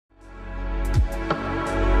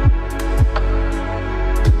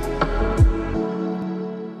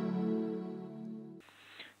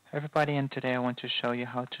everybody, and today I want to show you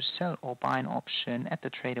how to sell or buy an option at the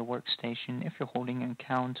Trader Workstation if you're holding an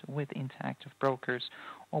account with Interactive Brokers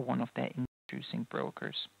or one of their introducing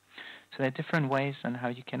brokers. So there are different ways on how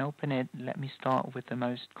you can open it. Let me start with the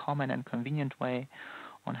most common and convenient way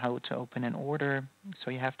on how to open an order. So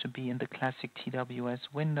you have to be in the classic TWS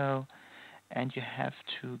window and you have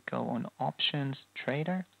to go on Options,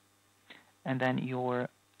 Trader, and then your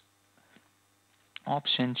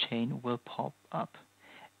option chain will pop up.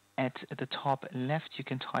 At the top left you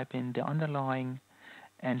can type in the underlying,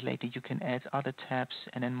 and later you can add other tabs,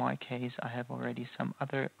 and in my case I have already some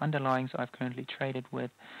other underlyings I've currently traded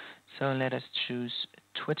with. So let us choose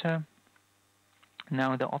Twitter.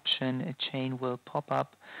 Now the option chain will pop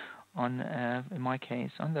up on, in my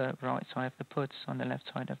case, on the right side of the puts, on the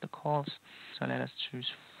left side of the calls. So let us choose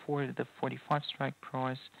for the 45 strike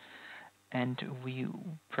price, and we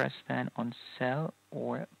press then on sell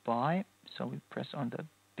or buy. So we press on the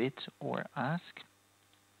bid or ask,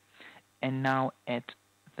 and now at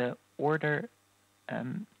the order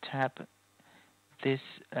tab, this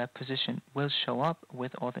position will show up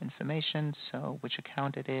with all the information, so which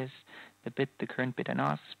account it is, the bid, the current bid and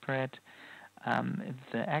ask spread,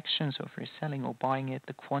 the action, so if you're selling or buying it,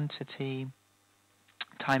 the quantity,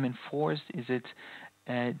 time enforced, is it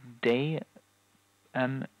a day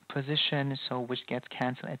position, so which gets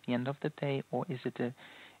cancelled at the end of the day, or is it a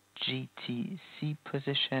GTC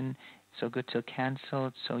position, so good till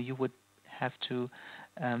cancelled, so you would have to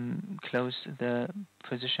close the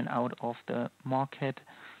position out of the market.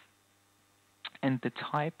 And the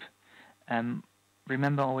type,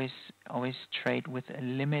 remember, always trade with a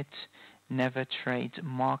limit, never trade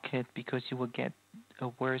market, because you will get a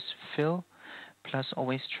worse fill. Plus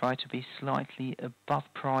always try to be slightly above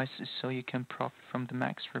price so you can profit from the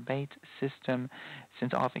max rebate system,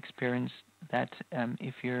 since I've experienced that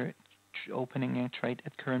if you're opening a trade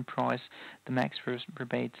at current price, the max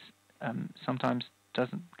rebates sometimes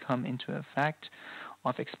doesn't come into effect.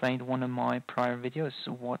 I've explained one of my prior videos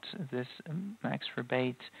what this max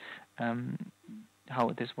rebate, how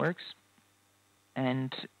this works.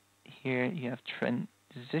 And here you have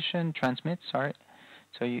transmit.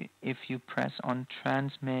 So if you press on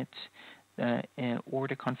transmit, the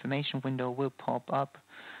order confirmation window will pop up,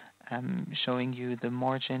 showing you the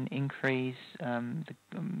margin increase,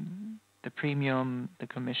 the premium, the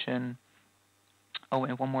commission. Oh,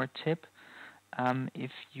 and one more tip.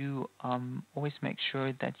 If you always make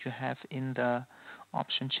sure that you have in the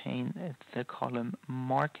option chain the column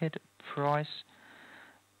market price,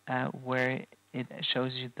 where it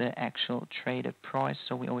shows you the actual traded price,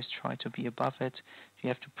 so we always try to be above it. You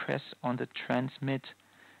have to press on the transmit,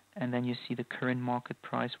 and then you see the current market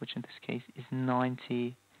price, which in this case is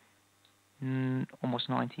almost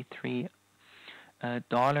 $93.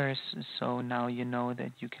 So now you know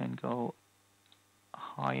that you can go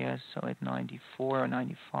higher, so at 94 or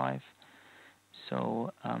 95.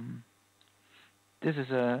 So this is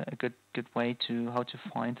a good way to how to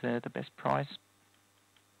find the best price.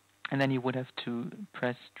 And then you would have to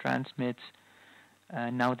press transmit.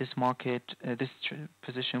 Now this market, this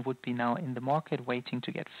position would be now in the market waiting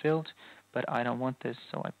to get filled, but I don't want this,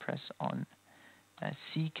 so I press on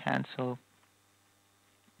C, cancel.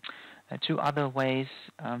 Two other ways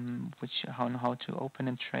how to open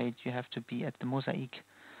and trade. You have to be at the mosaic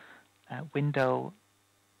window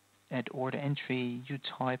at order entry. You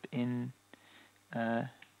type in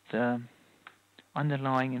the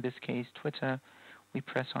underlying, in this case Twitter. We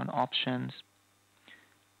press on options.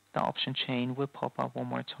 The option chain will pop up one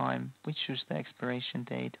more time. We choose the expiration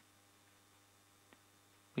date.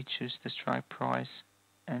 We choose the strike price,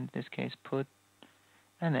 and in this case put,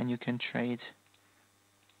 and then you can trade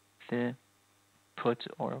the put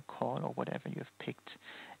or call or whatever you have picked.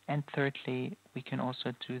 And thirdly, we can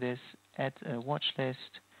also do this at a watch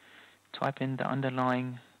list. Type in the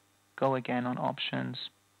underlying, go again on options.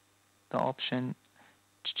 The option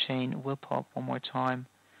chain will pop one more time.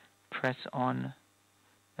 Press on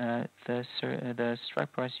the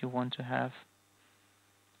strike price you want to have,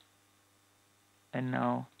 and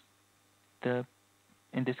now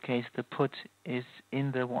in this case the put is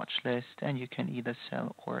in the watch list, and you can either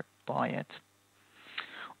sell or buy it.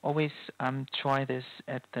 Always try this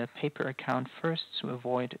at the paper account first to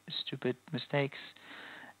avoid stupid mistakes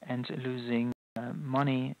and losing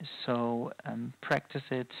money. So practice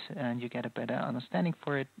it and you get a better understanding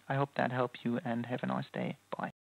for it. I hope that helped you, and have a nice day. Bye.